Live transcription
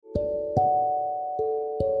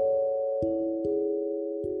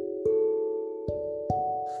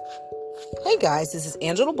Hey guys, this is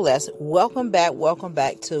Angela Bless. Welcome back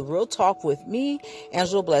to Real Talk with me,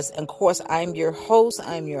 Angela Bless. And of course, I'm your host.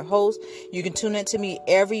 You can tune in to me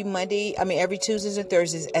every Tuesdays and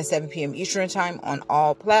Thursdays at 7 p.m. Eastern Time on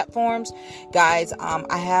all platforms. Guys,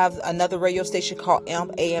 I have another radio station called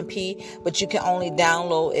AMP, but you can only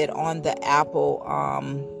download it on the Apple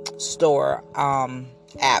store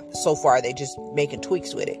app. So far, they just making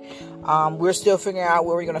tweaks with it. We're still figuring out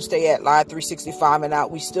where we're going to stay at Live 365 and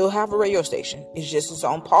out. We still have a radio station. It's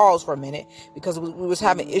on pause for a minute because we was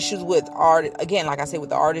having issues with art. Again, like I say, with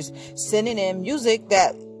the artists sending in music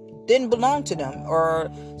that didn't belong to them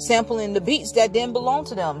or sampling the beats that didn't belong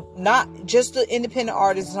to them. Not just the independent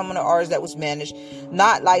artists, some of the artists that was managed,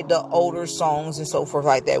 not like the older songs and so forth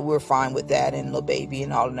like that. We're fine with that, and Lil Baby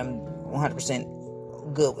and all of them 100%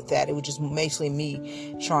 good with that. It was just basically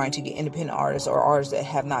me trying to get independent artists or artists that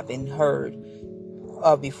have not been heard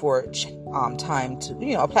of before time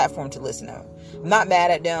to, a platform to listen to. I'm not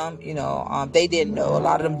mad at them. They didn't know. A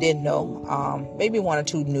lot of them didn't know. Maybe one or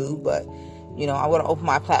two knew, but I want to open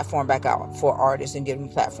my platform back out for artists and give them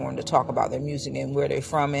a platform to talk about their music and where they're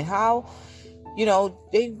from and how,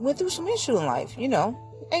 they went through some issue in life,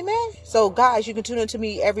 Amen. So guys, you can tune in to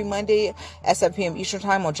me every Monday at 7 p.m. Eastern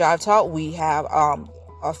Time on Jive Talk. We have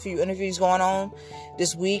a few interviews going on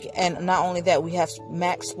this week, and not only that, we have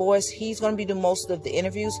Max Sports. He's going to be doing most of the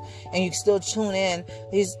interviews, and you can still tune in.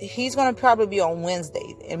 He's going to probably be on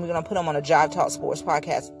Wednesday, and we're going to put him on a Jive Talk Sports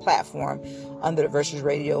podcast platform under the Versus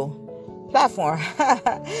Radio platform.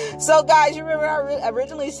 So guys, you remember I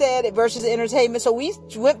originally said it Versus Entertainment, so we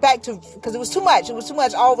went back to, because it was too much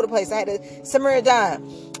all over the place. I had to simmer it down.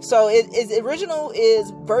 So its original is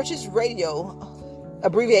Versus Radio,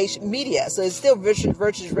 abbreviation media. So it's still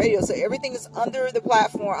Versus Radio. So everything is under the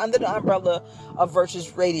platform, under the umbrella of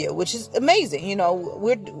Versus Radio, which is amazing.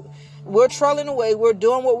 We're trolling away. We're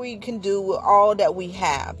doing what we can do with all that we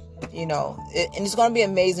have, and it's going to be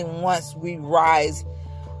amazing once we rise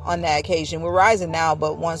on that occasion. We're rising now,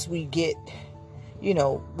 but once we get,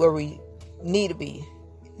 where we need to be,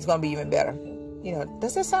 it's going to be even better.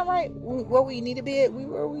 Does that sound right? Where we need to be at?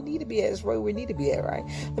 Where we need to be at is where we need to be at, right?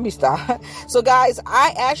 Let me stop. So guys,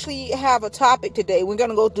 I actually have a topic today. We're going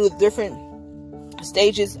to go through the different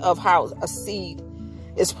stages of how a seed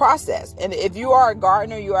is processed. And if you are a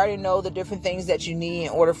gardener, you already know the different things that you need in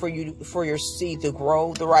order for your seed to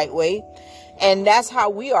grow the right way. And that's how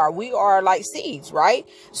we are. We are like seeds, right?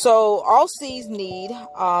 So all seeds need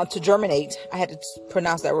to germinate. I had to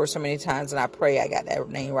pronounce that word so many times, and I pray I got that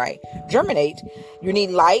name right. Germinate. You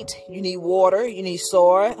need light, you need water, you need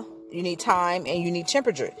soil, you need time, and you need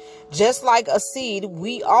temperature. Just like a seed,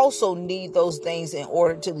 we also need those things in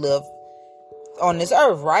order to live on this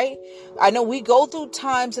earth, right? I know we go through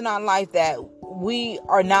times in our life that we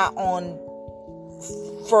are not on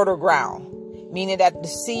fertile ground. Meaning that the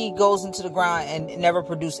seed goes into the ground and never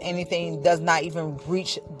produce anything, does not even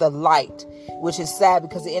reach the light, which is sad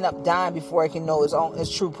because it ends up dying before it can know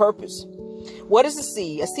its true purpose. What is a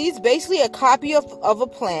seed? A seed is basically a copy of a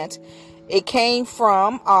plant. It came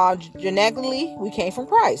from, genetically, we came from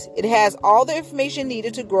Christ. It has all the information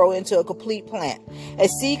needed to grow into a complete plant. A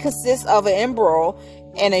seed consists of an embryo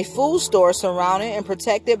and a food store surrounded and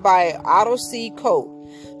protected by an outer seed coat.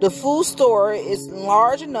 The food store is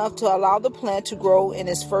large enough to allow the plant to grow in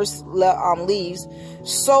its first leaves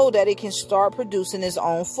so that it can start producing its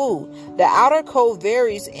own food. The outer coat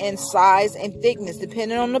varies in size and thickness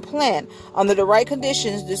depending on the plant. Under the right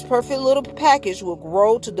conditions, this perfect little package will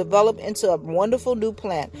grow to develop into a wonderful new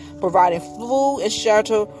plant, providing food and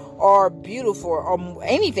shelter or beautiful or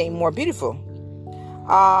anything more beautiful.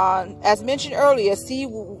 As mentioned earlier, seed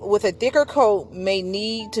with a thicker coat may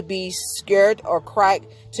need to be scared or cracked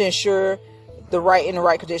to ensure the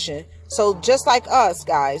right condition. So just like us,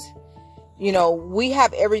 guys, we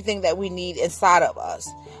have everything that we need inside of us.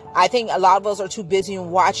 I think a lot of us are too busy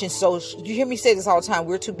watching social. You hear me say this all the time.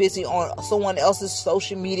 We're too busy on someone else's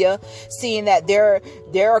social media, seeing that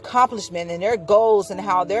their accomplishment and their goals and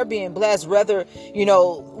how they're being blessed. Rather,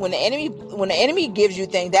 when the enemy gives you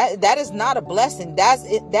things, that is not a blessing. That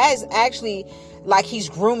is actually like he's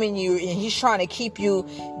grooming you and he's trying to keep you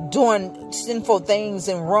doing sinful things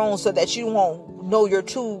and wrong so that you won't know your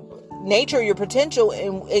true nature, your potential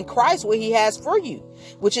in Christ, what he has for you,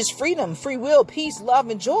 which is freedom, free will, peace, love,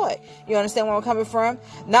 and joy. You understand where I'm coming from?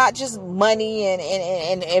 Not just money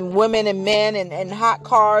and women and men and hot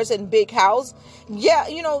cars and big house. Yeah,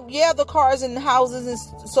 the cars and houses and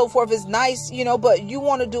so forth is nice, but you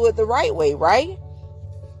want to do it the right way, right?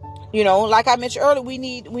 Like I mentioned earlier, we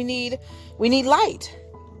need light.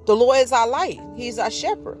 The Lord is our light. He's our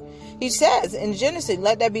shepherd. He says in Genesis,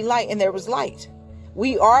 let there be light, and there was light.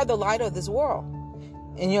 We are the light of this world.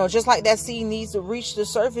 And, just like that seed needs to reach the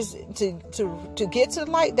surface to get to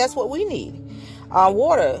the light, that's what we need.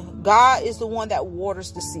 Water. God is the one that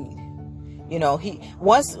waters the seed.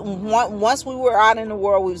 Once we were out in the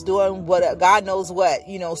world, we was doing what God knows what,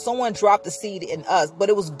 someone dropped the seed in us, but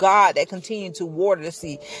it was God that continued to water the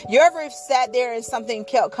seed. You ever sat there and something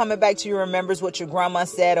kept coming back to your remembers, what your grandma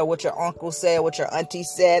said or what your uncle said, what your auntie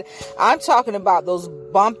said? I'm talking about those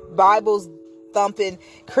Bibles thumping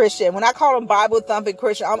Christian. When I call them Bible thumping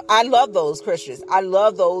Christian, I love those Christians. I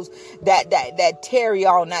love those that tarry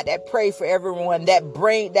all night, that pray for everyone, that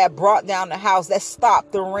brought down the house, that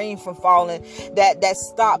stopped the rain from falling, that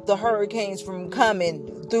stopped the hurricanes from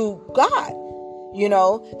coming through God.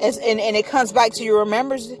 And it comes back to your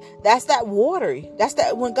remembrance. That's that water. That's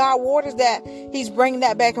that when God waters that, he's bringing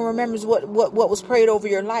that back and remembers what was prayed over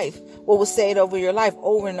your life, what was said over your life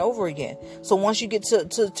over and over again. So once you get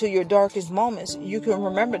to your darkest moments, you can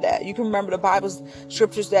remember that. You can remember the Bible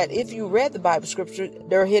scriptures that if you read the Bible scripture,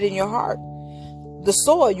 they're hid in your heart. The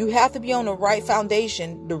soil, you have to be on the right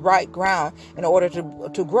foundation, the right ground in order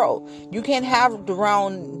to grow. You can't have the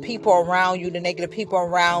wrong people around you, the negative people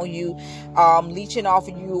around you, leeching off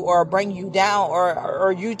of you or bring you down,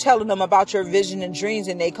 or you telling them about your vision and dreams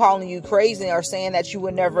and they calling you crazy or saying that you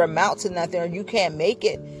would never amount to nothing or you can't make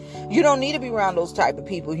it. You don't need to be around those type of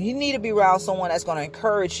people. You need to be around someone that's going to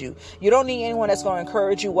encourage you. You don't need anyone that's going to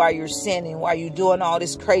encourage you while you're sinning, while you're doing all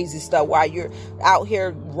this crazy stuff, while you're out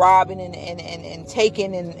here robbing and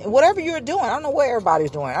taking and whatever you're doing. I don't know what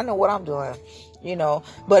everybody's doing. I know what I'm doing,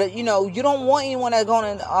 but you don't want anyone that's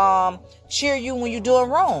going to cheer you when you're doing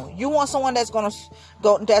wrong. You want someone that's going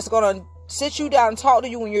to sit you down and talk to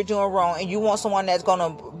you when you're doing wrong. And you want someone that's going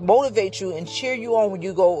to motivate you and cheer you on when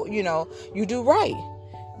you go, you do right.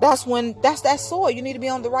 That's that soil. You need to be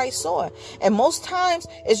on the right soil. And most times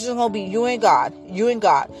it's just going to be you and God.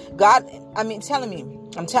 God, I'm telling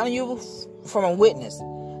you from a witness.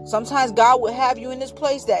 Sometimes God will have you in this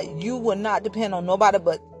place that you will not depend on nobody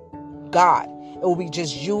but God. It will be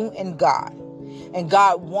just you and God. And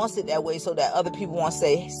God wants it that way so that other people won't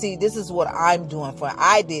say, see, this is what I'm doing for him.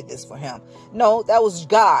 I did this for him. No, that was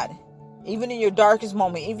God. Even in your darkest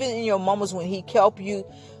moment, even in your moments when he kept you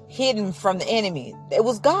hidden from the enemy, it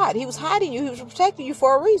was God. He was hiding you. He was protecting you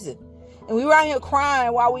for a reason. And we were out here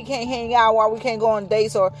crying why we can't hang out, why we can't go on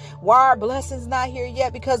dates, or why our blessings not here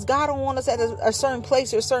yet, because God don't want us at a certain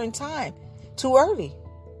place or a certain time too early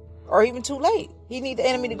or even too late. He need the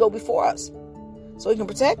enemy to go before us so he can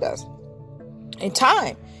protect us. In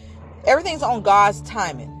time, everything's on God's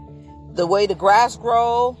timing. The way the grass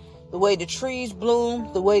grow, the way the trees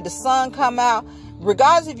bloom, the way the sun come out,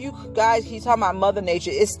 regardless if you guys keep talking about Mother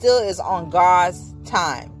Nature, it still is on God's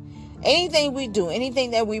time. Anything we do, anything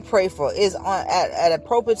that we pray for is on at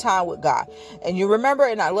appropriate time with God. And you remember,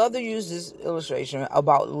 and I love to use this illustration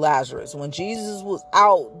about Lazarus. When Jesus was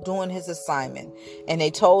out doing his assignment and they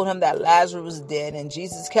told him that Lazarus was dead, and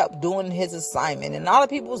Jesus kept doing his assignment, and all the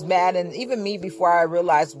people was mad, and even me, before I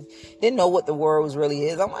realized, didn't know what the word was really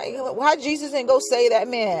is. I'm like, why Jesus didn't go say that,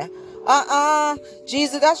 man?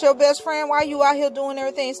 Jesus, that's your best friend. Why are you out here doing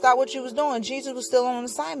everything? Stop what you was doing. Jesus was still on an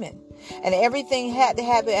assignment. And everything had to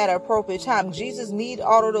happen at an appropriate time. Jesus need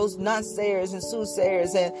all of those naysayers and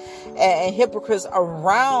soothsayers and hypocrites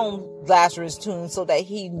around Lazarus' tomb so that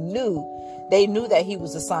they knew that he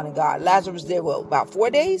was the Son of God. Lazarus there, about 4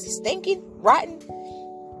 days, stinking, rotten,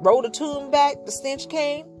 rolled the tomb back, the stench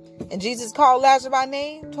came, and Jesus called Lazarus by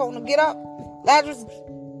name, told him, get up, Lazarus,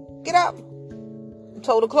 get up.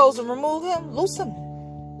 Told to close and remove him, loose him.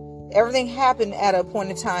 Everything happened at a point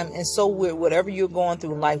in time, and so with whatever you're going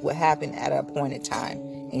through in life will happen at a appointed time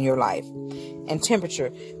in your life. And temperature.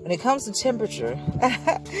 When it comes to temperature,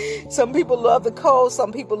 some people love the cold,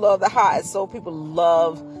 some people love the hot, some people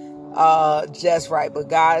love just right. But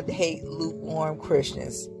God hates lukewarm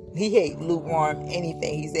Christians. He hates lukewarm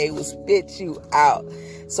anything. He said he will spit you out.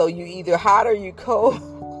 So you either hot or you cold.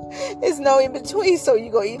 There's no in between. So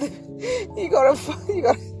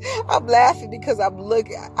I'm laughing because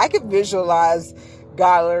I can visualize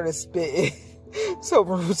God learning to spit some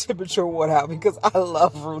room temperature water out, because I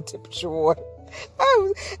love room temperature water.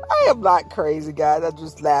 I am not crazy, guys. I'm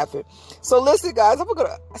just laughing. So listen, guys, I'm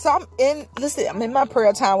in my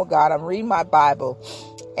prayer time with God. I'm reading my Bible,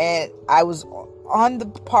 and I was on the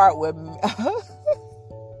part where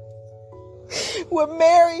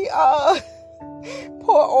Mary,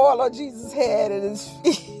 pour oil on Jesus' head and his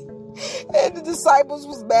feet. And the disciples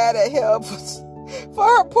was mad at him for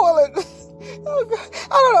her pulling. Oh God. I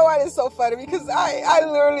don't know why it's so funny, because I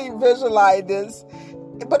literally visualized this.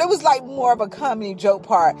 But it was like more of a comedy joke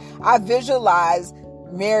part. I visualized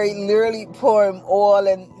Mary literally pouring oil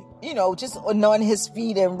and, just anointing his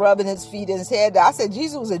feet and rubbing his feet in his head. I said,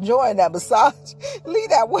 Jesus was enjoying that massage. Leave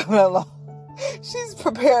that woman alone. She's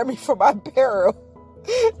preparing me for my burial.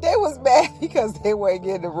 They was mad because they weren't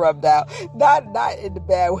getting rubbed out. Not in the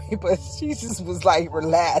bad way, but Jesus was like,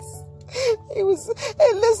 relax. He was,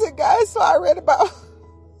 and listen, guys, so I read about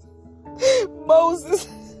Moses.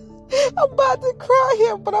 I'm about to cry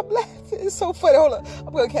here, but I'm laughing. It's so funny. Hold on.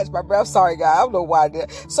 I'm going to catch my breath. Sorry, guys. I don't know why I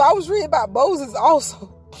did. So I was reading about Moses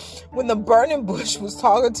also. When the burning bush was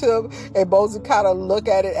talking to him, and Moses kind of look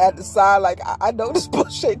at it at the side, like, I know this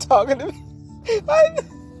bush ain't talking to me.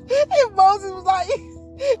 And Moses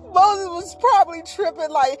was probably tripping.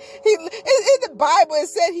 Like, in the Bible, it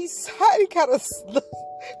said he kind of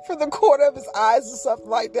from the corner of his eyes or something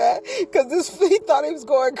like that, because he thought he was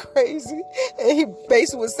going crazy, and he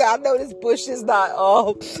basically was saying, I know this bush is not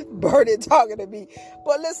all burning talking to me.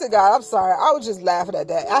 But listen, guys, I'm sorry. I was just laughing at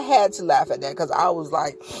that. I had to laugh at that because I was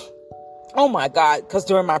like, oh my God, because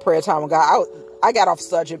during my prayer time with God, I got off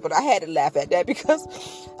subject, but I had to laugh at that because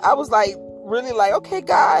I was like, really like, okay,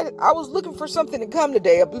 God, I was looking for something to come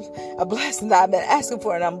today, a blessing that I've been asking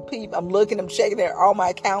for, and I'm looking, I'm checking at all my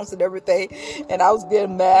accounts and everything, and I was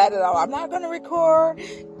getting mad, and I'm not going to record.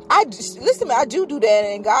 Listen, I do that,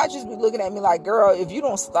 and God just be looking at me like, girl, if you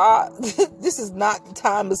don't stop, this is not the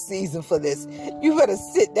time of season for this. You better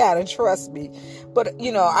sit down and trust me. But,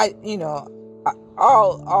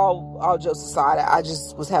 all jokes aside, I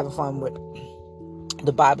just was having fun with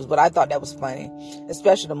the Bibles, but I thought that was funny,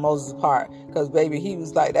 especially the Moses part, because baby, he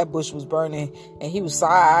was like, that bush was burning, and he was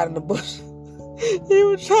side in the bush. he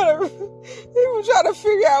was trying to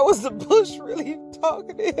figure out, was the bush really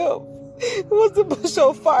talking to him? Was the bush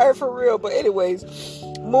on fire for real? But anyways,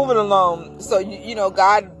 moving along. So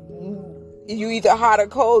God, you either hot or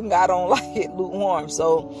cold, and God don't like it lukewarm.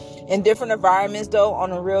 So in different environments, though, on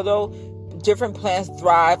the real though, different plants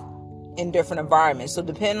thrive in different environments. So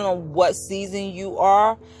depending on what season you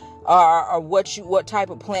are, or what type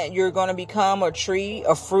of plant you're going to become, or tree,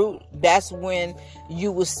 or fruit, that's when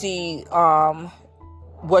you will see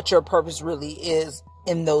what your purpose really is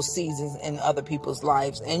in those seasons in other people's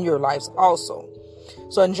lives and your lives also.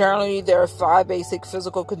 So in generally, there are 5 basic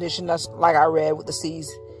physical conditions, that's like I read, with the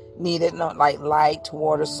seeds needed, not like light,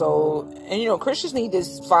 water, soul, and Christians need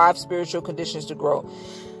these 5 spiritual conditions to grow.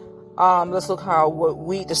 Let's look how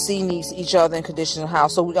the seed needs each other in conditions of how.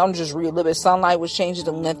 So we're going to just read a little bit. Sunlight, which changes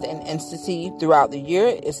the length and intensity throughout the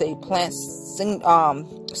year. It's a plant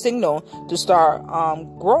signal to start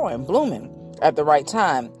growing, blooming at the right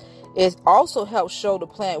time. It also helps show the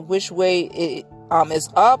plant which way it is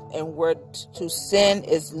up and where to send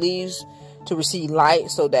its leaves to receive light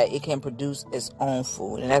so that it can produce its own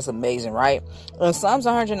food. And that's amazing, right? And Psalms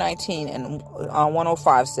 119 and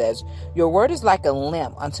 105 says, your word is like a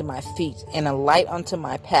lamp unto my feet and a light unto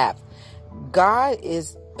my path. God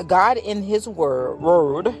in his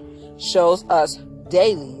word shows us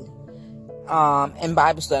daily in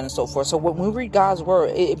Bible study and so forth. So when we read God's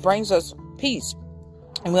word, it brings us peace.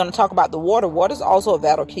 And we're going to talk about the water. Water is also a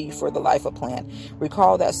vital key for the life of plant.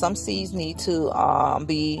 Recall that some seeds need to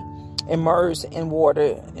be immersed in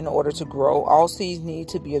water in order to grow. All seeds need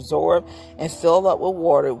to be absorbed and filled up with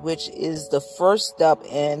water, which is the first step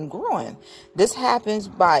in growing. This happens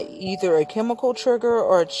by either a chemical trigger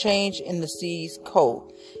or a change in the seed's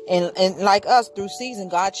coat. And like us, through season,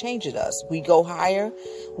 God changes us. We go higher.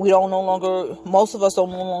 Most of us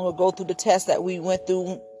don't no longer go through the test that we went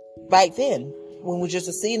through back then when we were just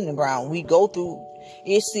a seed in the ground. We go through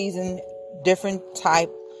each season different type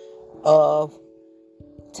of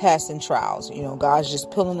tests and trials. God's just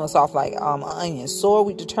peeling us off like onion. Soil,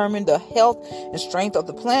 we determine the health and strength of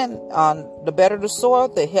the plant. The better the soil,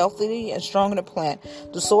 the healthier and stronger the plant.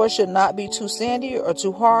 The soil should not be too sandy or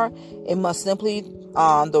too hard. It must simply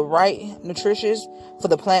the right nutritious for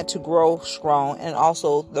the plant to grow strong, and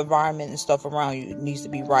also the environment and stuff around you needs to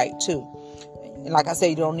be right too. And like I said,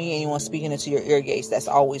 you don't need anyone speaking into your ear gates that's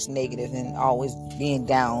always negative and always being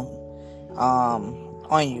down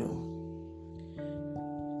on you.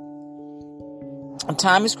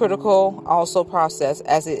 Time is critical, also process,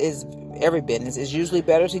 as it is every business. It's usually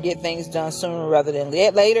better to get things done sooner rather than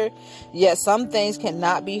later. Yet some things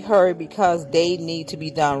cannot be hurried because they need to be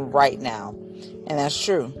done right now. And that's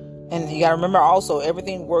true. And you got to remember also,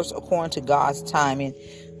 everything works according to God's timing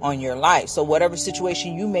on your life. So whatever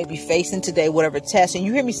situation you may be facing today, whatever test, and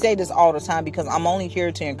you hear me say this all the time because I'm only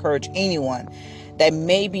here to encourage anyone that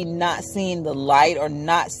may be not seeing the light or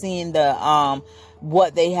not seeing the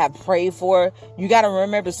what they have prayed for. You got to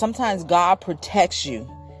remember, sometimes God protects you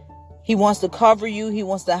He wants to cover you. He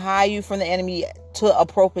wants to hide you from the enemy to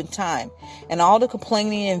appropriate time. And all the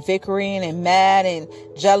complaining and bickering and mad and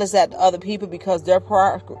jealous at other people because they're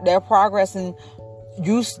progressing,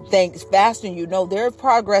 you think faster than you. No, they're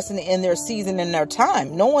progressing in their season and their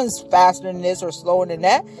time. No one's faster than this or slower than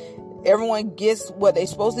that. Everyone gets what they're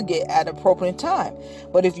supposed to get at appropriate time.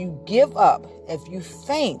 But if you give up, if you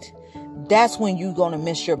faint, that's when you're going to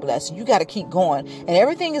miss your blessing. You got to keep going. And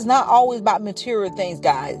everything is not always about material things,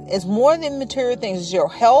 guys. It's more than material things. It's your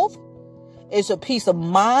health. It's a peace of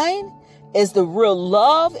mind. It's the real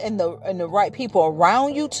love and the right people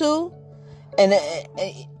around you too. And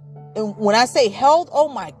when I say health, oh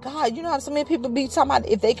my God, you know how so many people be talking about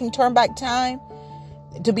if they can turn back time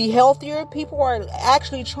to be healthier. People are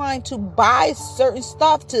actually trying to buy certain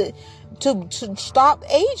stuff to stop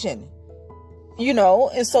aging. You know,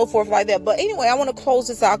 and so forth like that. But anyway, I want to close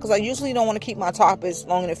this out because I usually don't want to keep my topics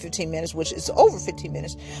longer than 15 minutes, which is over 15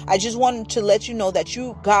 minutes. I just wanted to let you know that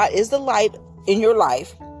God is the light in your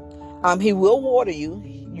life. He will water you.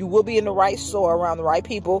 You will be in the right soil around the right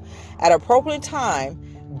people at appropriate time.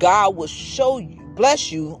 God will show you,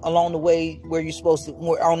 bless you along the way where you're supposed to,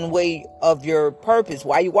 on the way of your purpose.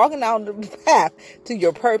 While you're walking down the path to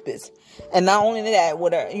your purpose. And not only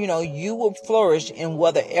that, you will flourish in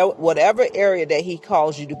whatever area that he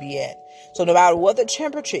calls you to be at. So no matter what the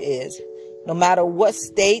temperature is, no matter what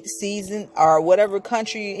state, season, or whatever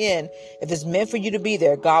country you're in, if it's meant for you to be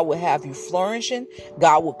there, God will have you flourishing.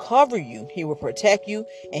 God will cover you. He will protect you,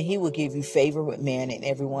 and he will give you favor with man and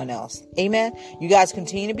everyone else. Amen. You guys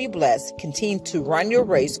continue to be blessed. Continue to run your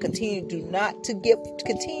race. Continue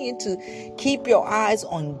to keep your eyes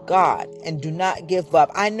on God and do not give up.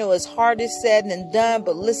 I know it's harder said than done,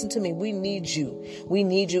 but listen to me. We need you. We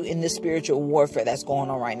need you in this spiritual warfare that's going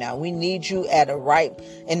on right now. We need you in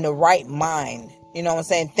the right mind. You know what I'm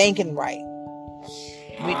saying? Thinking right.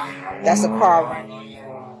 That's a car.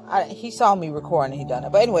 He saw me recording and he done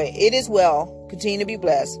it. But anyway, it is well. Continue to be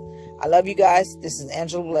blessed. I love you guys. This is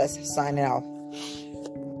Angela Bless signing out.